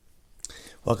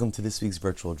Welcome to this week's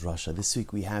virtual drasha. This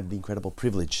week we have the incredible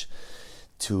privilege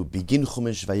to begin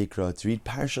Chumash Vayikra, to read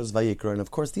Parshas Vayikra, and of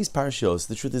course these parashos,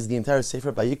 the truth is the entire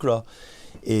Sefer Vayikra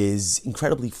is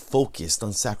incredibly focused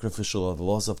on sacrificial, the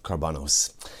laws of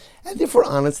karbanos. And if we're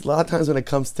honest, a lot of times when it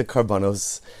comes to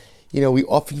karbanos, we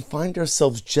often find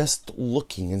ourselves just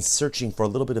looking and searching for a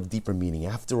little bit of deeper meaning.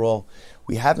 After all,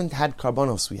 we haven't had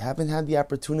karbanos. We haven't had the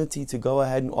opportunity to go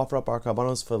ahead and offer up our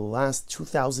karbanos for the last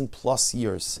 2,000 plus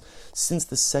years. Since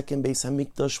the second Beis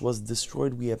Hamikdash was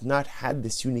destroyed, we have not had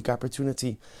this unique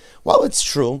opportunity. While it's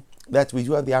true that we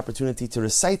do have the opportunity to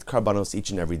recite karbanos each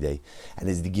and every day, and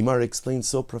as the Gemara explains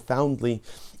so profoundly,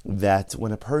 that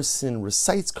when a person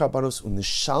recites karbanos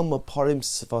u'nishalma parim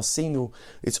sefasenu,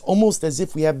 it's almost as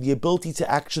if we have the ability to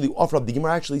actually offer up. The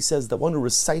Gemara actually says that one who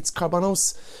recites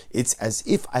karbanos, it's as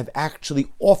if I've actually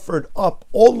offered up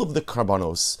all of the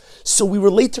karbanos. So we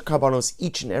relate to karbanos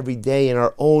each and every day in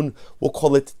our own, we'll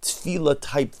call it tefillah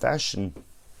type fashion.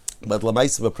 But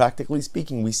l'maisa, practically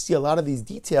speaking, we see a lot of these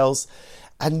details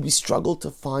and we struggle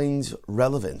to find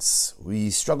relevance.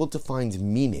 We struggle to find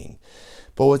meaning.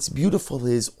 But what's beautiful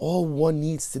is all one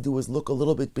needs to do is look a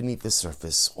little bit beneath the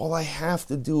surface. All I have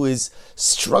to do is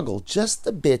struggle just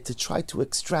a bit to try to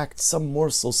extract some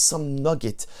morsel, some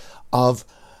nugget of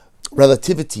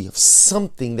relativity, of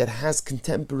something that has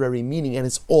contemporary meaning, and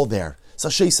it's all there. So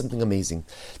I'll show you something amazing.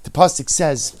 The pasuk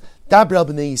says, Daber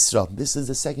b'nei Yisrael. This is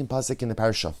the second pasuk in the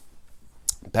parasha.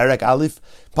 Parak Aleph,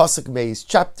 Pasuk Beis,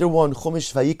 Chapter 1,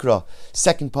 Chumash Vayikra,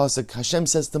 second Pasuk. Hashem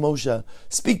says to Moshe,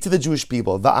 speak to the Jewish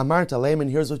people, Va'amart aleim,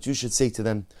 and here's what you should say to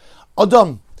them.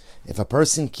 Adam, if a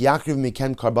person, Kiyakriv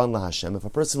miken karban laHashem, if a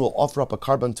person will offer up a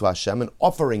karban to Hashem, an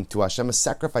offering to Hashem, a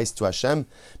sacrifice to Hashem,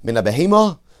 mina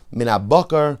behema, mina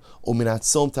bakar, or mina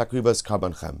tzon takrivas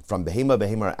karbanchem. From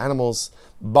behema are animals,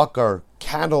 bakar,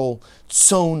 cattle,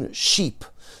 tzon, sheep.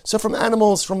 So from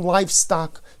animals, from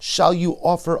livestock, shall you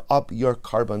offer up your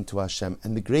karban to Hashem.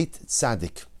 And the great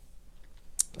tzaddik,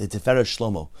 the Tiferes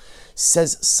Shlomo,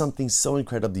 says something so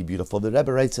incredibly beautiful. The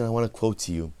Rebbe writes, and I want to quote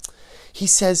to you. He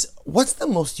says, what's the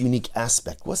most unique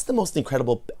aspect? What's the most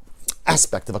incredible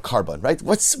aspect of a karban, right?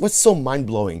 What's so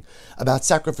mind-blowing about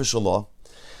sacrificial law?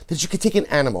 That you could take an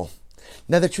animal.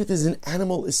 Now the truth is, an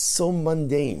animal is so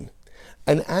mundane.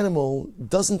 An animal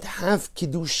doesn't have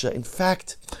kedusha. In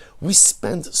fact, we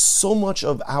spend so much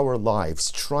of our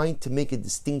lives trying to make a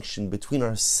distinction between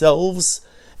ourselves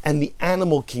and the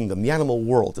animal kingdom, the animal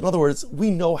world. In other words, we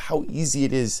know how easy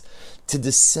it is to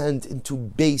descend into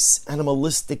base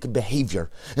animalistic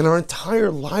behavior. And our entire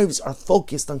lives are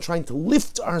focused on trying to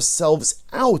lift ourselves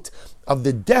out of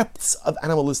the depths of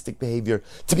animalistic behavior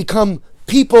to become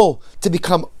people, to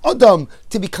become Adam,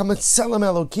 to become a Tselem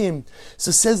Elokim.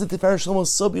 So says the Tiferes Shlomo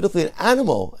so beautifully, an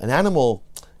animal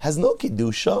has no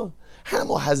kedusha, an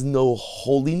animal has no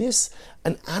holiness.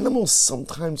 An animal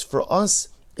sometimes for us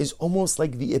is almost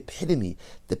like the epitome,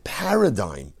 the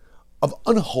paradigm of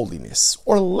unholiness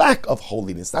or lack of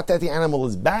holiness. Not that the animal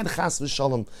is bad, chas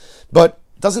v'shalom, but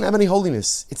doesn't have any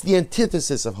holiness. It's the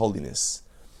antithesis of holiness.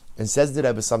 And says the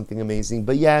Rebbe something amazing,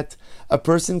 but yet a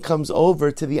person comes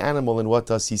over to the animal, and what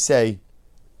does he say?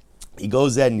 He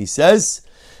goes in and he says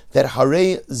that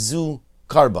Hare zu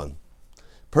karban.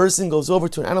 Person goes over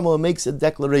to an animal and makes a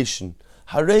declaration.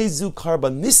 Hare zu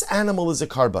karban. This animal is a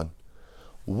karban.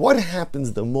 What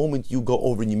happens the moment you go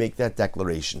over and you make that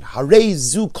declaration? Hare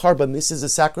zu karban. This is a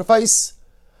sacrifice.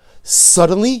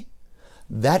 Suddenly,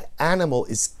 that animal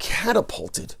is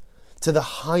catapulted to the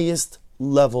highest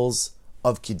levels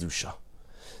of kedusha.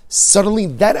 Suddenly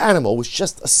that animal, which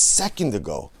just a second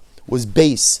ago was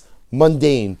base,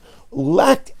 mundane,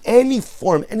 lacked any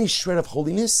form, any shred of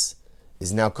holiness,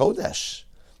 is now kodesh.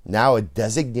 Now a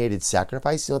designated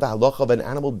sacrifice. The halacha of an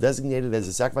animal designated as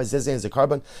a sacrifice, designated as a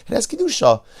karban, it has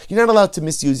kedusha. You're not allowed to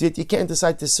misuse it. You can't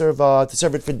decide to serve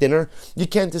it for dinner. You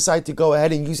can't decide to go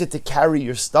ahead and use it to carry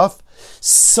your stuff.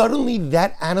 Suddenly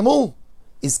that animal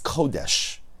is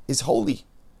kodesh, is holy.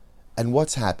 And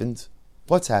what's happened?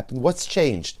 What's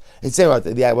changed? It's saying what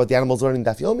the animal's learning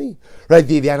Daf Yomi, right?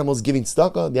 The animal's giving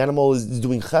tzedakah, the animal is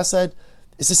doing chesed.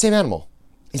 It's the same animal.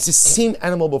 It's the same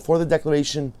animal before the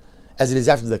declaration as it is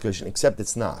after the declaration, except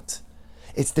it's not.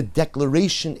 It's the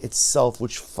declaration itself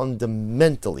which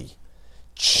fundamentally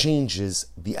changes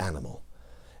the animal.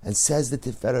 And says the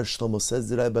Tiferes Shlomo, says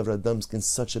the Rebbe of Radomsk in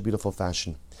such a beautiful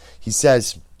fashion. He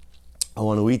says, I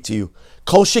want to read to you,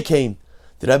 Kol Shekain.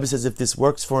 The Rebbe says, if this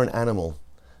works for an animal,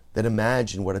 then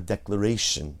imagine what a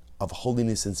declaration of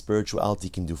holiness and spirituality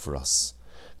can do for us.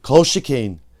 Kol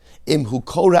Shekain, im hu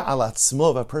kora al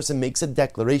atzmo, if a person makes a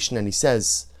declaration and he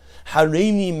says,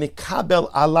 Hareini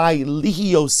mikabel alai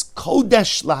lihios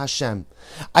kodesh laHashem.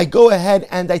 I go ahead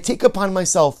and I take upon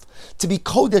myself to be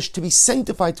kodesh, to be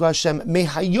sanctified to Hashem.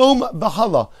 Mehayom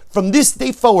v'hala. From this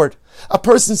day forward, a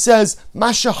person says,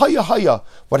 Masha haya haya.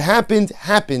 What happened,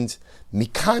 happened.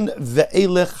 Mikan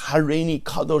ve'elech hareini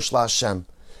kadosh laHashem.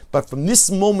 But from this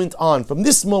moment on, from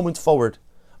this moment forward,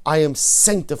 I am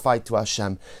sanctified to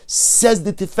Hashem. Says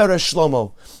the Tiferes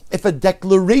Shlomo, if a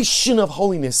declaration of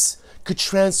holiness could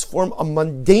transform a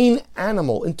mundane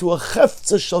animal into a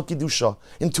chefza shel kedusha,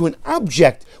 into an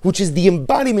object which is the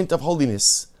embodiment of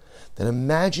holiness, then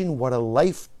imagine what a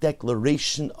life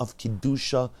declaration of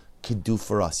kedusha could do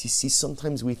for us. You see,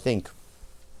 sometimes we think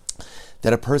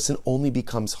that a person only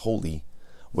becomes holy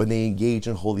when they engage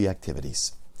in holy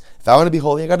activities. If I want to be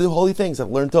holy, I got to do holy things. I've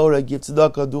learned Torah, give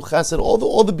tzedakah, do chesed,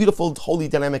 all the beautiful, holy,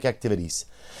 dynamic activities.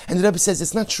 And the Rebbe says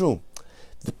it's not true.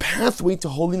 The pathway to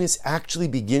holiness actually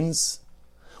begins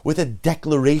with a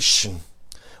declaration,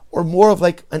 or more of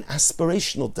like an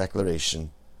aspirational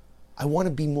declaration. I want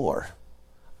to be more.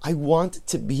 I want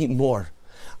to be more.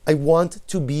 I want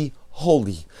to be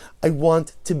holy. I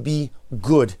want to be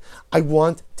good. I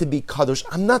want to be kadosh.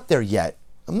 I'm not there yet.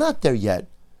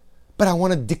 But I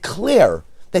want to declare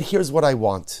that here's what I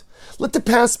want. Let the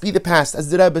past be the past, as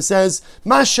the Rebbe says,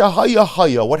 Masha haya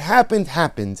haya, what happened,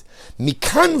 happened.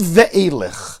 Mikan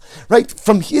ve'elech, right?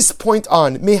 From his point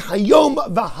on, mehayom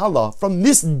v'hala, from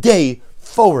this day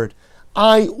forward,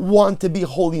 I want to be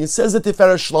holy. And says the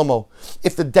Tiferes Shlomo,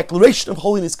 if the declaration of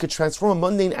holiness could transform a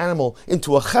mundane animal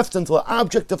into a cheft, into an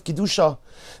object of kedusha,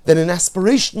 then an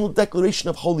aspirational declaration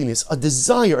of holiness, a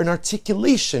desire, an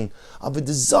articulation of a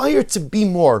desire to be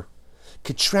more,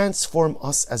 could transform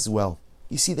us as well.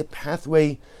 You see, the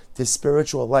pathway to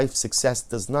spiritual life success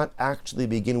does not actually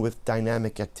begin with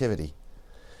dynamic activity.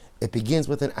 It begins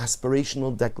with an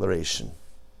aspirational declaration.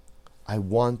 I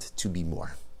want to be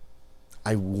more.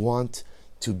 I want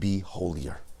to be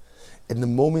holier. And the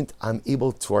moment I'm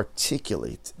able to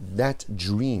articulate that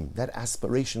dream, that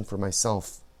aspiration for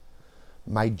myself,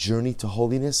 my journey to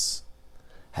holiness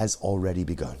has already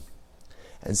begun.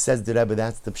 And says the Rebbe,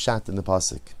 that's the pshat in the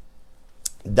pasuk.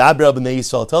 Dabra b'nei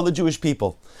Yisrael, tell the Jewish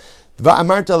people,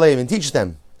 va'amart aleim, and teach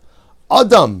them,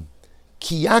 Adam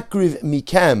ki yakriv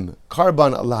mikem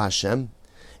karban laHashem.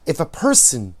 If a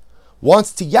person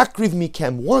wants to yakriv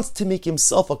mikem, wants to make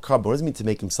himself a karban, what does it mean to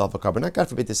make himself a karban? Not God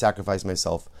forbid to sacrifice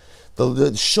myself. The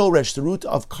shoresh, the root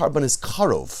of karban is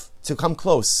karov, to come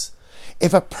close.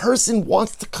 If a person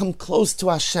wants to come close to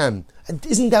Hashem,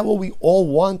 isn't that what we all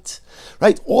want?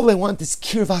 Right? All I want is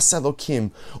kirvas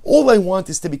Elokim. All I want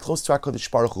is to be close to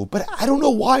HaKadosh Baruch Hu. But I don't know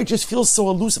why, it just feels so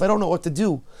elusive. I don't know what to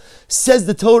do. Says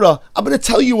the Torah, I'm going to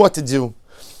tell you what to do.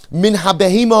 Min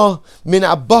habehima, min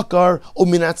abakar, or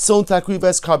min atzon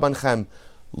takrives karbanchem.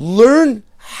 Learn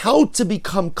how to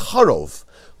become karov.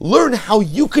 Learn how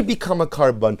you could become a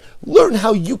karban. Learn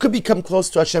how you could become close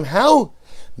to Hashem. How?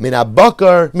 Min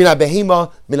abakar, min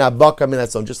abehima, min abakar, min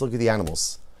atzon. Just look at the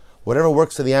animals. Whatever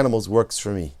works for the animals works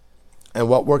for me. And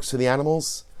what works for the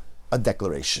animals? A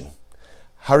declaration.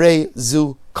 Hare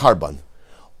zu karban.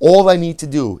 All I need to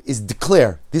do is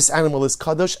declare this animal is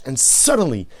kadosh, and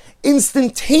suddenly,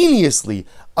 instantaneously,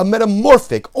 a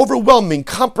metamorphic, overwhelming,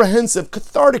 comprehensive,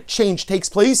 cathartic change takes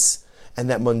place, and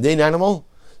that mundane animal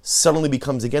suddenly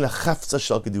becomes again a chefza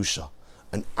shel kedusha,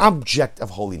 an object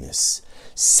of holiness.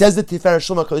 Says the Tiferes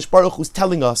Shlomo, HaKadosh Baruch Hu is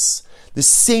telling us, the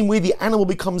same way the animal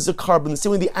becomes a karban, the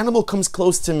same way the animal comes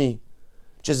close to me.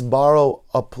 Just borrow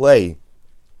a play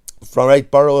from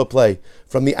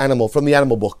the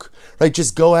animal book. Right?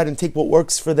 Just go ahead and take what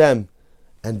works for them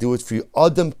and do it for you.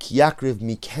 Adam ki yakriv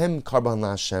mikem karban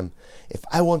laHashem. If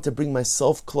I want to bring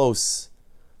myself close,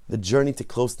 the journey to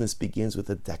closeness begins with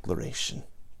a declaration.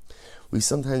 We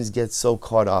sometimes get so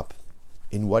caught up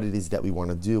in what it is that we want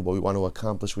to do, what we want to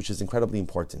accomplish, which is incredibly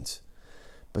important.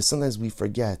 But sometimes we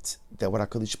forget that what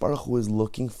HaKadosh Baruch Hu is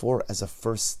looking for as a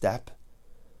first step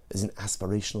is an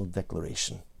aspirational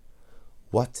declaration.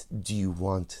 What do you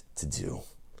want to do?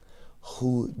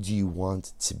 Who do you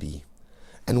want to be?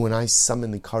 And when I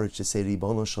summon the courage to say,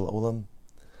 Ribono Shel Olam,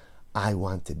 I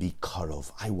want to be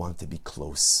karov, I want to be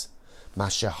close.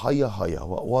 Masha haya haya,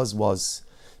 what was.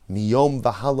 Miyom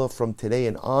v'hala, from today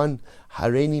and on,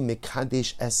 Hareini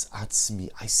mekadesh es atzmi,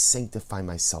 I sanctify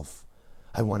myself.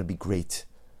 I want to be great.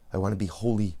 I want to be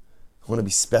holy. I want to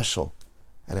be special.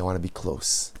 And I want to be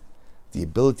close. The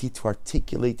ability to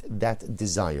articulate that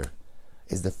desire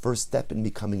is the first step in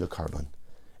becoming a karban,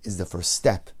 is the first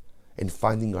step in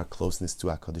finding our closeness to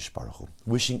HaKadosh Baruch Hu.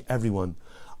 Wishing everyone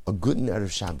a good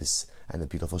Erev Shabbos and a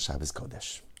beautiful Shabbos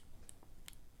Kodesh.